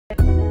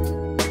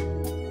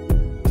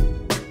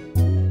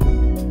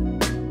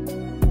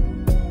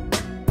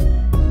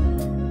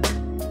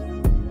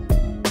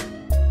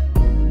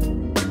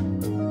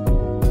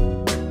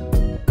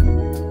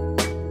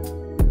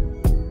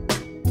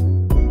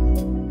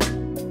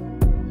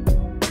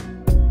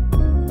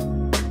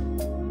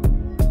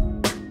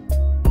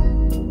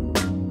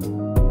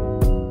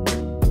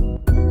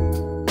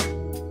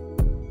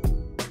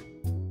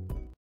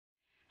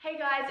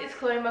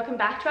welcome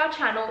back to our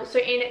channel. So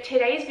in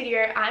today's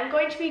video, I'm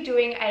going to be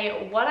doing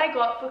a what I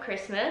got for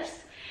Christmas.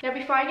 Now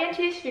before I get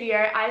into this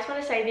video, I just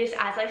want to say this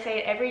as I say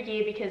it every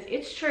year because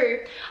it's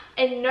true.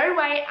 In no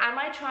way am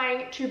I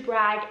trying to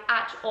brag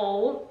at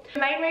all. The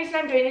main reason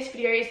I'm doing this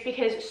video is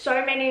because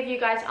so many of you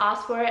guys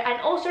asked for it,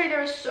 and also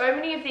there are so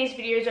many of these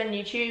videos on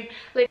YouTube.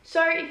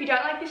 So if you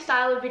don't like this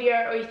style of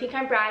video or you think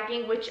I'm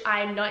bragging, which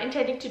I'm not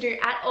intending to do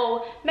at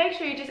all, make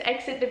sure you just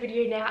exit the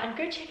video now and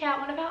go check out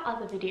one of our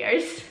other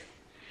videos.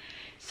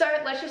 So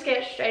let's just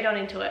get straight on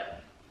into it.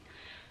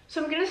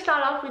 So I'm going to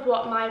start off with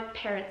what my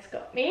parents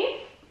got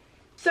me.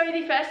 So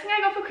the first thing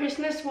I got for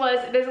Christmas was,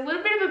 there's a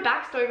little bit of a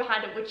backstory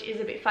behind it which is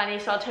a bit funny,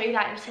 so I'll tell you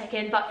that in a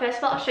second. But first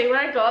of all, I'll show you what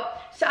I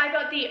got. So I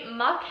got the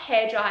Muck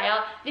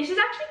hairdryer. This is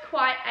actually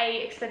quite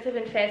a expensive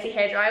and fancy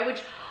hairdryer,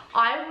 which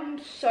I'm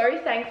so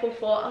thankful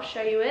for. I'll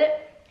show you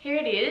it. Here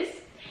it is.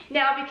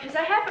 Now because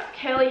I have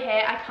curly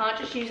hair, I can't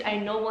just use a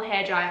normal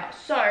hairdryer.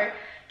 So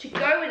to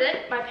go with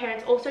it, my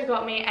parents also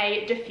got me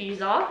a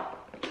diffuser.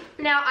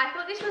 Now, I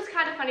thought this was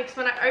kind of funny because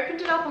when I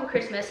opened it up on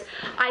Christmas,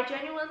 I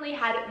genuinely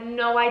had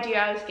no idea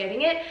I was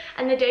getting it.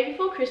 And the day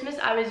before Christmas,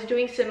 I was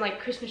doing some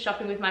Christmas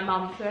shopping with my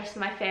mum, the rest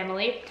of my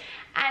family.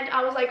 And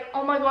I was like,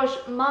 oh my gosh,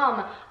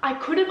 mum, I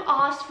could have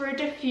asked for a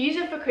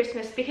diffuser for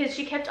Christmas, because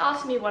she kept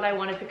asking me what I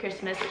wanted for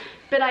Christmas,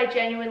 but I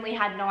genuinely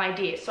had no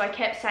idea. So I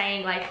kept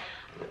saying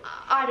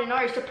I don't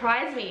know,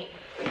 surprise me.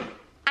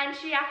 And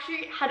she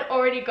actually had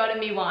already gotten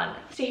me one.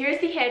 So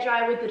here's the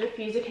hairdryer with the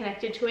diffuser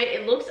connected to it.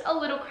 It looks a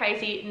little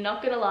crazy,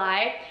 not gonna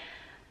lie.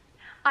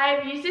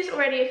 I've used this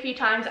already a few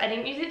times. I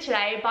didn't use it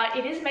today, but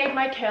it has made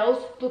my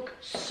curls look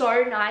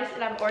so nice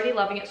and I'm already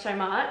loving it so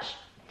much.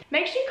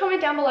 Make sure you comment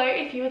down below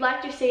if you would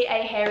like to see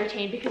a hair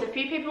routine, because a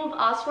few people have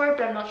asked for it,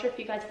 but I'm not sure if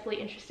you guys are fully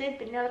interested.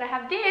 But now that I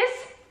have this,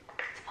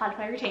 it's part of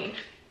my routine.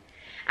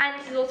 And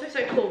this is also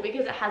so cool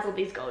because it has all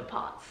these gold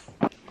parts.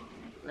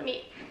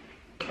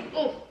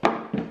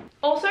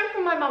 Also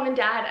from my mum and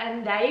dad,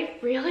 and they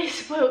really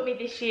spoiled me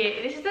this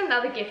year. This is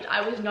another gift I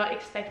was not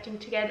expecting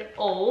to get at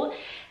all.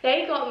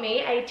 They got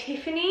me a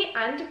Tiffany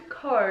 &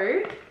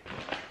 Co.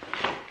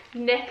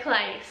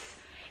 necklace.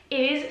 It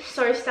is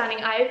so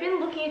stunning. I have been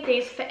looking at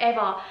these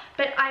forever,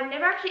 but I've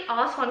never actually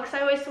asked one because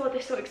I always thought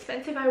they're so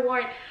expensive I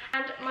won't.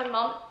 And my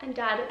mum and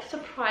dad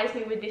surprised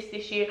me with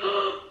this year.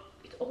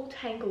 It's all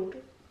tangled.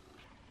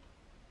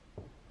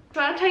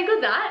 So I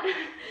untangled that,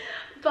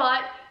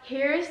 but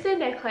here is the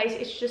necklace.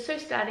 It's just so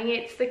stunning.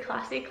 It's the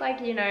classic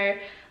you know,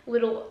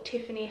 little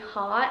Tiffany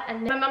heart,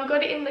 and then my mum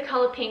got it in the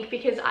color pink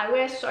because I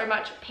wear so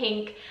much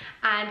pink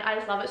and I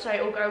just love it, so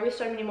it will go with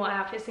so many more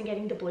outfits than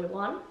getting the blue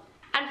one.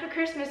 And for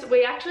Christmas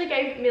we actually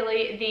gave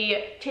Millie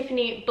the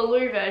Tiffany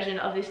blue version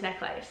of this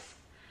necklace,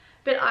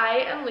 but I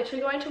am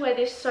literally going to wear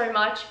this so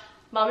much.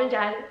 Mum and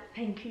dad,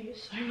 thank you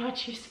so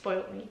much, you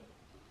spoiled me.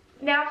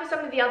 Now for some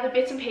of the other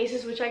bits and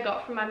pieces which I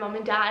got from my mum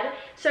and dad.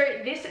 So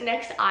this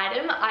next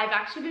item I've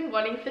actually been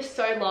wanting for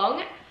so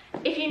long.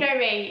 If you know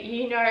me,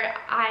 you know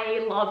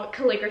I love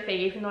calligraphy,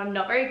 even though I'm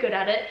not very good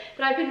at it.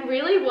 But I've been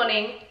really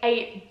wanting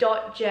a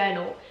dot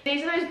journal.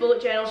 These are those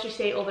bullet journals you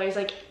see all those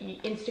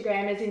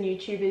Instagrammers and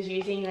YouTubers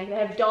using. They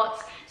have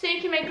dots so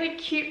you can make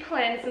cute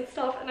plans and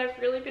stuff, and I've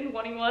really been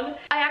wanting one.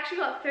 I actually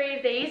got 3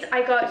 of these.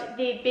 I got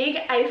the big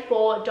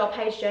A4 dot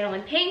page journal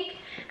in pink,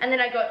 and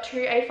then I got 2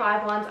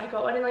 A5 ones. I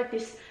got one in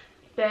this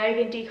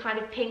burgundy kind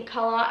of pink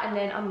color, and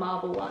then a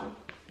marble one.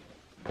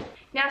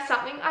 Now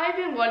something I've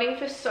been wanting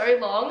for so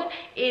long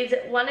is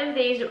one of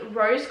these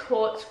rose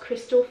quartz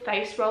crystal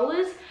face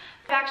rollers.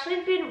 I've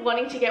actually been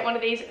wanting to get one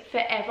of these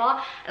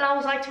forever, and I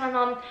was like to my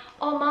mum,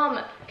 oh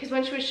mum, because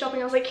when she was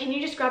shopping I was like, can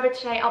you just grab it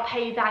today, I'll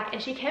pay you back.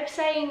 And she kept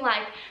saying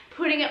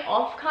putting it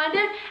off kind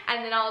of,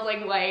 and then I was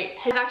like, wait.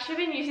 I've actually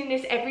been using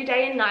this every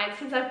day and night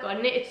since I've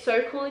gotten it. It's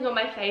so cooling on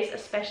my face,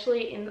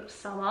 especially in the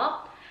summer,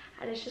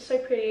 and it's just so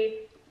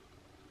pretty.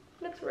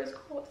 It's rose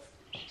quartz.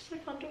 It's just so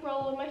fun to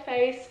roll on my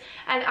face,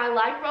 and I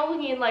like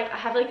rolling in I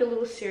have a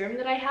little serum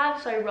that I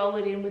have, so I roll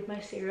it in with my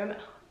serum.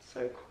 Oh, it's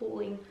so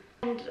cooling.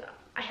 And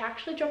I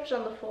actually dropped it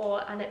on the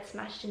floor and it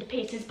smashed into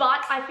pieces,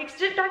 but I fixed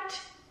it back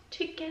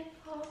together.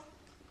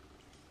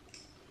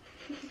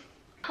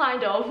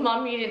 Kind of.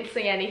 Mum, you didn't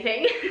see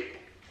anything.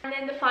 And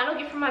then the final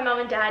gift from my mum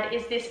and dad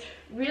is this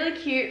really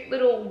cute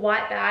little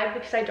white bag,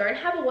 because I don't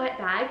have a white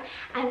bag.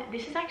 And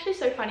this is actually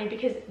so funny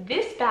because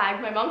this bag,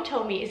 my mum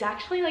told me, is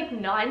actually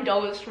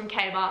 $9 from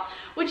Kmart,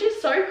 which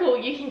is so cool.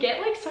 You can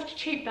get such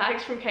cheap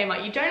bags from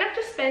Kmart. You don't have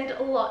to spend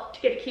a lot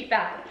to get a cute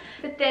bag.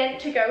 But then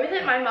to go with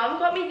it, my mum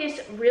got me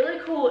this really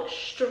cool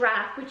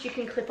strap which you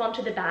can clip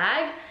onto the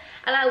bag.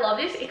 And I love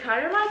this. It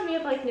kind of reminds me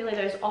of nearly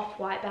those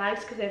off-white bags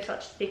because they have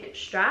such thick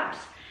straps.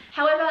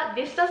 However,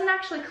 this doesn't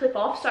actually clip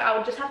off, so I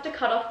would just have to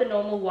cut off the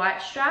normal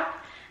white strap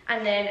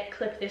and then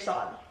clip this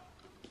on.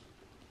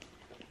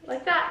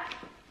 Like that.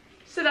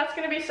 So that's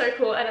going to be so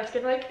cool, and it's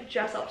going to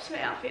dress up some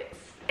outfits.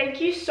 Thank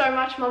you so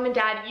much, mum and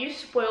dad. You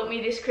spoiled me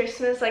this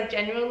Christmas.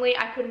 Genuinely,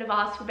 I couldn't have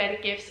asked for better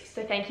gifts,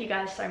 so thank you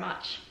guys so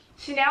much.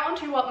 So now on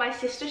to what my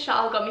sister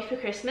Charlotte got me for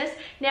Christmas.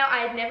 Now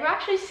I had never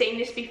actually seen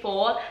this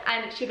before,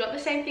 and she got the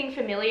same thing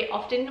for Millie.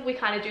 Often we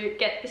kind of do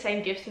get the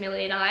same gifts,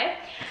 Millie and I.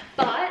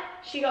 But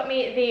she got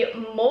me the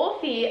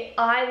Morphe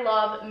I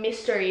Love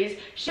Mysteries.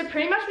 So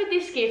pretty much with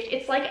this gift,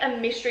 it's like a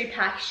mystery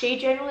pack. She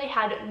generally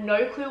had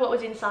no clue what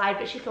was inside,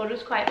 but she thought it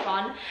was quite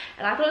fun.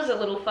 And I thought it was a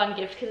little fun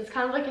gift because it's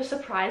kind of like a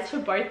surprise for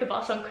both of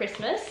us on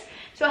Christmas.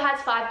 So it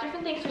has 5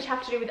 different things which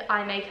have to do with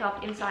eye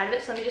makeup inside of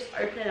it. So let me just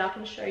open it up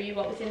and show you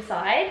what was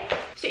inside.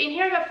 So in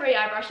here I got 3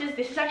 eye brushes.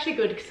 This is actually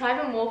good because I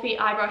have a Morphe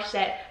eye brush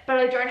set, but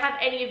I don't have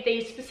any of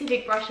these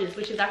specific brushes,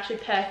 which is actually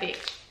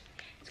perfect.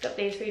 It's got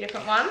these 3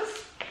 different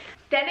ones.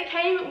 Then it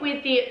came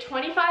with the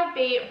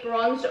 25B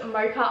Bronzed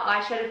Mocha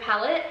Eyeshadow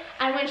Palette.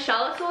 And when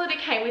Charlotte saw that it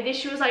came with this,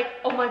 she was like,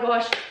 oh my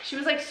gosh. She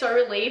was like so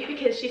relieved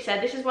because she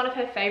said this is one of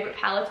her favorite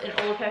palettes and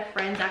all of her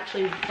friends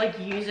actually like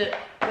use it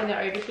when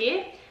they're over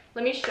here.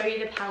 Let me show you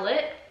the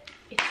palette.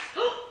 It's,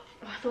 oh,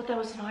 I thought that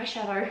was an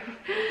eyeshadow.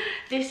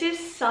 This is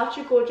such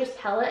a gorgeous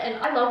palette, and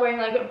I love wearing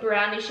like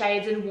brownie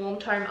shades and warm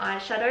tone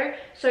eyeshadow.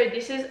 So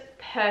this is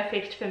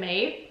perfect for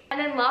me. And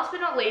then last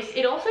but not least,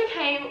 it also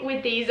came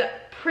with these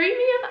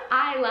premium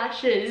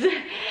eyelashes.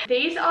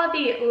 These are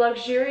the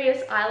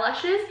luxurious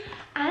eyelashes,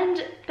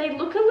 and they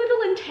look a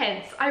little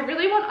intense. I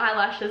really want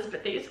eyelashes,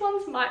 but these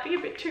ones might be a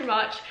bit too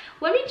much.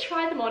 Let me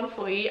try them on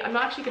for you. I'm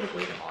not actually gonna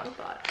glue them on,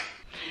 but.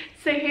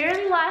 So here are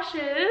the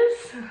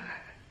lashes.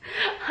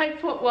 I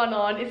put one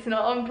on, it's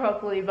not on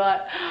properly,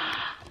 but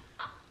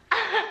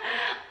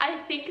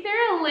I think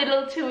they're a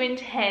little too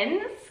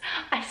intense.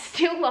 I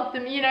still love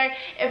them. You know,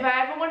 if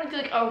I ever want to do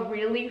like a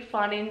really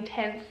fun,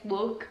 intense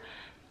look,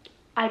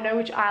 I know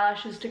which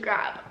eyelashes to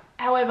grab.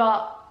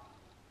 However,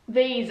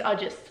 these are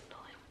just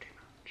a little too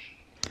much.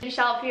 Thank you,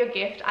 Charlotte, for your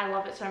gift. I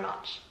love it so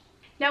much.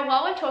 Now,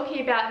 while we're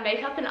talking about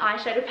makeup and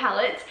eyeshadow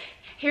palettes,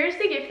 here's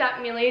the gift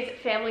that Millie's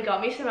family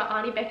got me, so my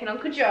Auntie Beck and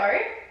Uncle Joe.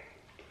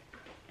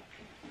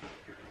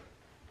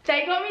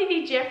 They got me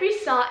the Jeffree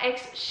Star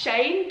X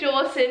Shane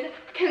Dawson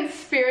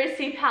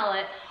Conspiracy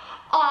Palette.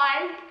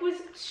 I was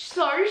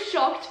so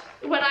shocked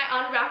when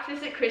I unwrapped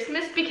this at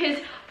Christmas because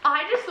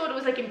I just thought it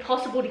was like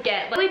impossible to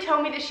get. Lily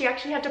told me that she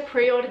actually had to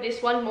pre-order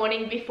this one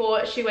morning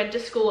before she went to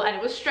school, and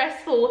it was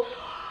stressful.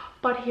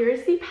 But here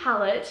is the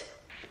palette.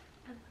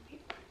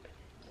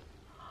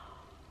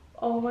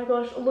 Oh my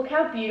gosh, look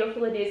how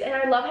beautiful it is. And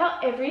I love how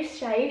every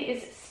shade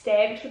is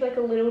stamped with like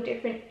a little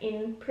different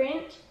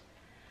imprint.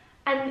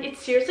 And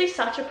it's seriously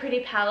such a pretty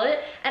palette.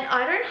 And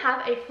I don't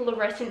have a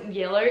fluorescent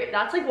yellow.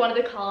 That's like one of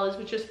the colors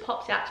which just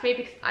pops out to me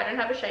because I don't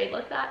have a shade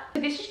like that.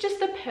 So this is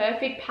just the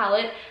perfect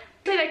palette.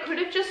 So they could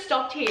have just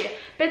stopped here,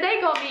 but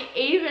they got me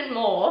even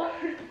more.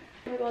 Oh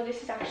my god,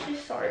 this is actually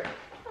so,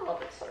 I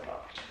love it so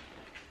much.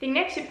 The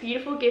next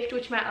beautiful gift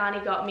which my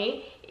auntie got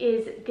me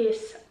is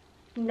this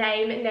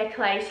name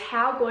necklace.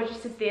 How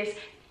gorgeous is this?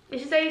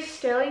 This is a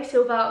sterling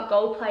silver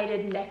gold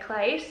plated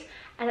necklace,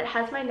 and it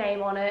has my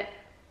name on it.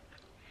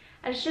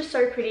 And it's just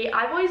so pretty.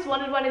 I've always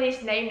wanted one of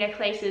these name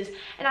necklaces,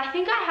 and I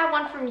think I have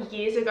one from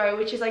years ago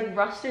which is like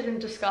rusted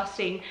and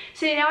disgusting.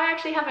 So now I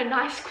actually have a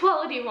nice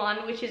quality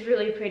one which is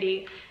really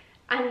pretty,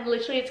 and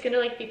literally it's gonna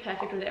like be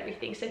perfect with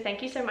everything. So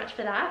thank you so much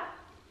for that.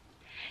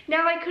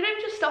 Now I could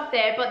have just stopped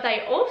there, but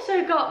they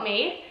also got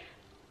me,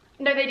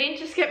 no, they didn't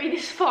just get me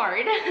this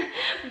phone,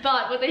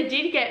 but what they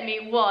did get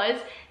me was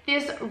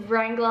this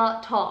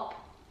Wrangler top.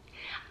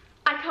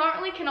 I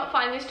currently cannot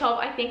find this top.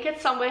 I think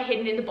it's somewhere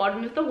hidden in the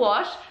bottom of the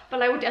wash,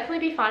 but I will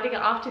definitely be finding it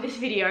after this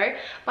video.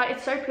 But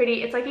it's so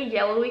pretty. It's like a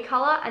yellowy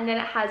color, and then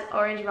it has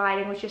orange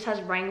writing which just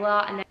has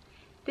Wrangler, and then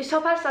this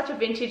top has such a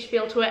vintage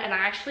feel to it, and I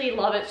actually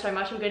love it so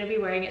much. I'm going to be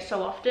wearing it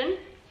so often.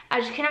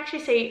 As you can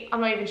actually see,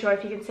 I'm not even sure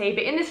if you can see,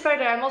 but in this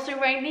photo I'm also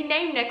wearing the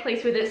name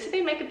necklace with it, so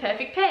they make a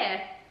perfect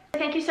pair.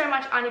 Thank you so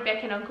much, Auntie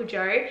Beck and Uncle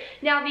Joe.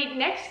 Now the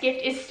next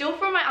gift is still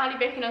from my Auntie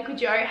Beck and Uncle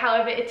Joe.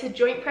 However, it's a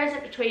joint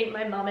present between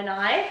my mum and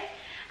I,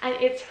 and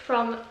it's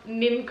from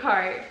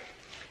Mimco.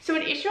 So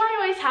an issue I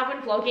always have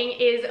when vlogging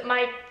is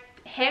my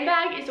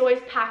handbag is always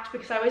packed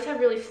because I always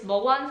have really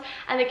small ones,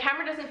 and the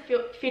camera doesn't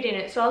fit in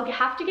it. So I'll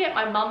have to get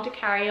my mum to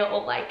carry it,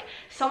 or like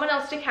someone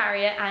else to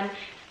carry it. And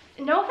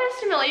no offense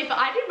to Millie, but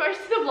I do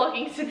most of the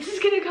vlogging, so this is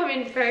going to come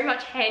in very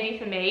much handy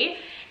for me.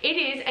 It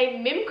is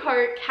a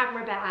Mimco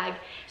camera bag.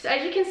 So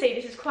as you can see,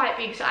 this is quite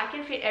big, so I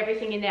can fit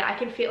everything in there. I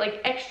can fit like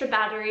extra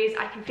batteries,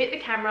 I can fit the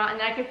camera, and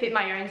then I can fit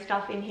my own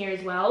stuff in here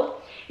as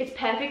well. It's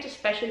perfect,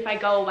 especially if I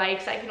go away,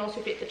 because I can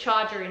also fit the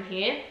charger in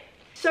here.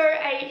 So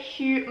a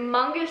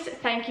humongous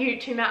thank you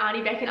to my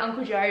Auntie Beck and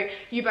Uncle Joe.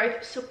 You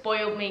both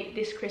spoiled me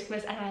this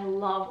Christmas, and I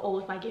love all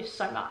of my gifts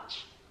so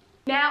much.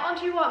 Now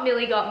onto what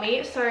Millie got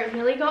me. So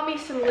Millie got me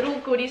some little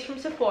goodies from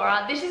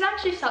Sephora. This is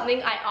actually something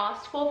I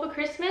asked for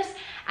Christmas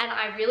and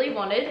I really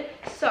wanted.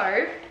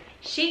 So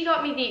she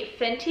got me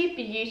the Fenty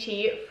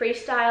Beauty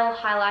Freestyle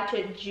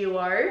Highlighter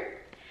Duo.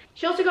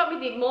 She also got me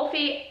the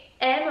Morphe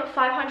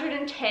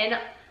M510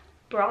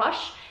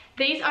 brush.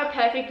 These are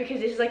perfect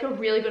because this is like a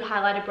really good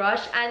highlighter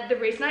brush, and the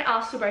reason I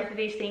asked for both of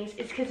these things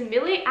is because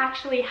Millie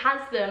actually has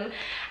them,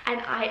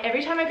 and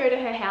every time I go to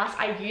her house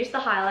I use the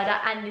highlighter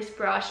and this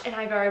brush and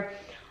I go,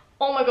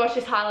 Oh my gosh,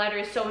 this highlighter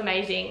is so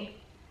amazing.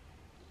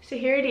 So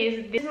here it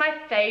is. This is my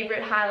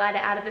favorite highlighter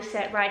out of the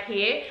set right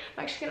here.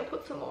 I'm actually going to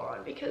put some more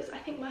on because I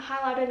think my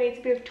highlighter needs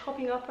a bit of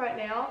topping up right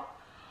now.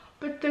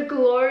 But the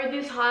glow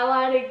this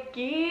highlighter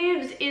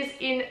gives is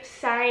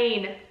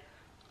insane.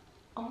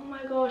 Oh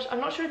my gosh, I'm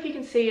not sure if you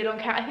can see it on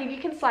camera. I think you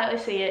can slightly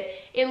see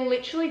it. It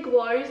literally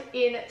glows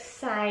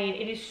insane.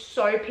 It is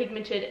so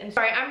pigmented. And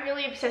sorry, I'm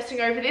really obsessing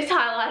over this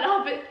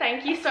highlighter, but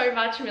thank you so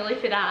much, Millie,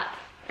 for that.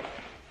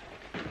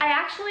 I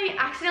actually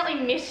accidentally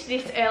missed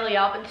this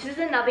earlier, but this is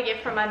another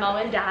gift from my mum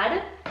and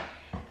dad.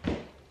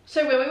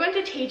 So when we went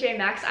to TJ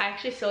Maxx, I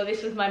actually saw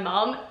this with my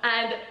mum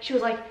and she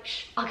was like,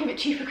 shh, I'll give it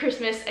to you for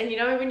Christmas. And you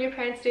know when your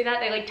parents do that,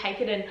 they like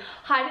take it and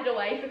hide it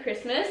away for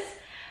Christmas.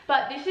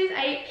 But this is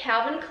a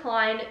Calvin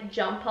Klein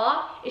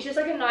jumper. It's just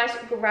like a nice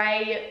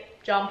grey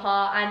jumper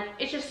and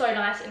it's just so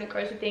nice and it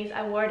goes with things.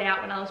 I wore it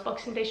out when I was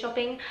Boxing Day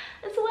shopping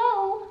as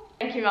well.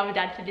 Thank you, mum and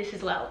dad, for this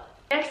as well.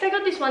 Next, I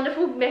got this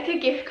wonderful Mecca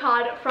gift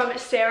card from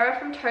Sarah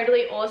from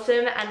Totally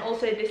Awesome, and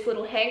also this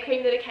little hand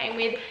cream that it came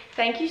with.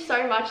 Thank you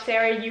so much,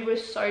 Sarah. You were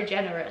so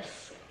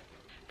generous.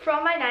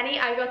 From my nanny,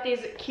 I got these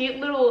cute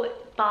little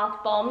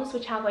bath bombs,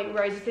 which have like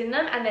roses in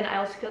them, and then I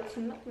also got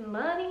some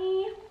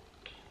money.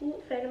 Ooh,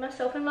 fanning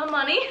myself in my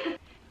money.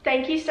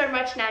 Thank you so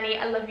much, nanny.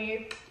 I love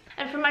you.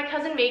 And from my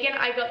cousin Megan,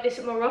 I got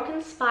this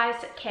Moroccan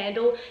Spice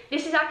candle.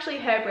 This is actually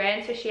her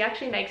brand, so she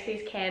actually makes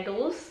these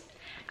candles.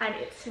 And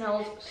it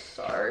smells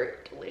so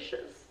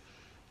delicious.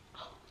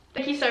 Oh,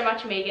 thank you so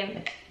much,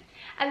 Megan.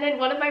 And then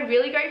one of my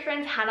really great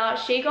friends,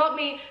 Hannah, she got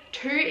me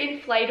 2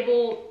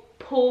 inflatable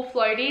pool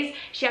floaties.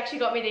 She actually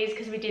got me these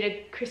because we did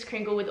a Kris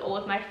Kringle with all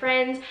of my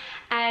friends.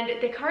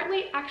 And they're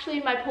currently actually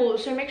in my pool.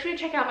 So make sure to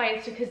check out my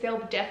Insta because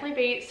there'll definitely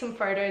be some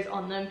photos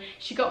on them.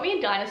 She got me a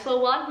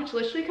dinosaur one, which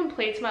literally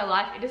completes my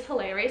life. It is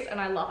hilarious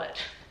and I love it.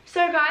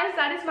 So guys,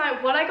 that is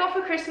my what I got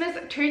for Christmas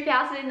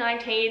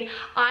 2019.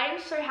 I am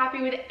so happy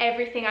with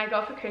everything I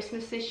got for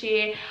Christmas this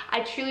year.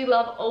 I truly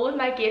love all of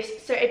my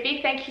gifts. So a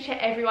big thank you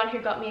to everyone who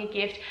got me a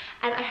gift.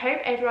 And I hope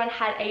everyone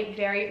had a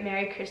very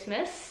Merry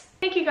Christmas.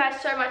 Thank you guys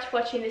so much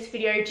for watching this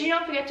video. Do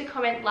not forget to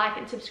comment, like,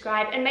 and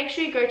subscribe. And make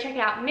sure you go check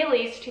out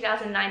Millie's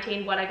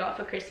 2019 What I Got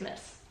for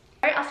Christmas.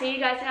 Alright, I'll see you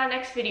guys in our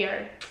next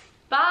video.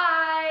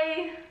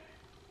 Bye!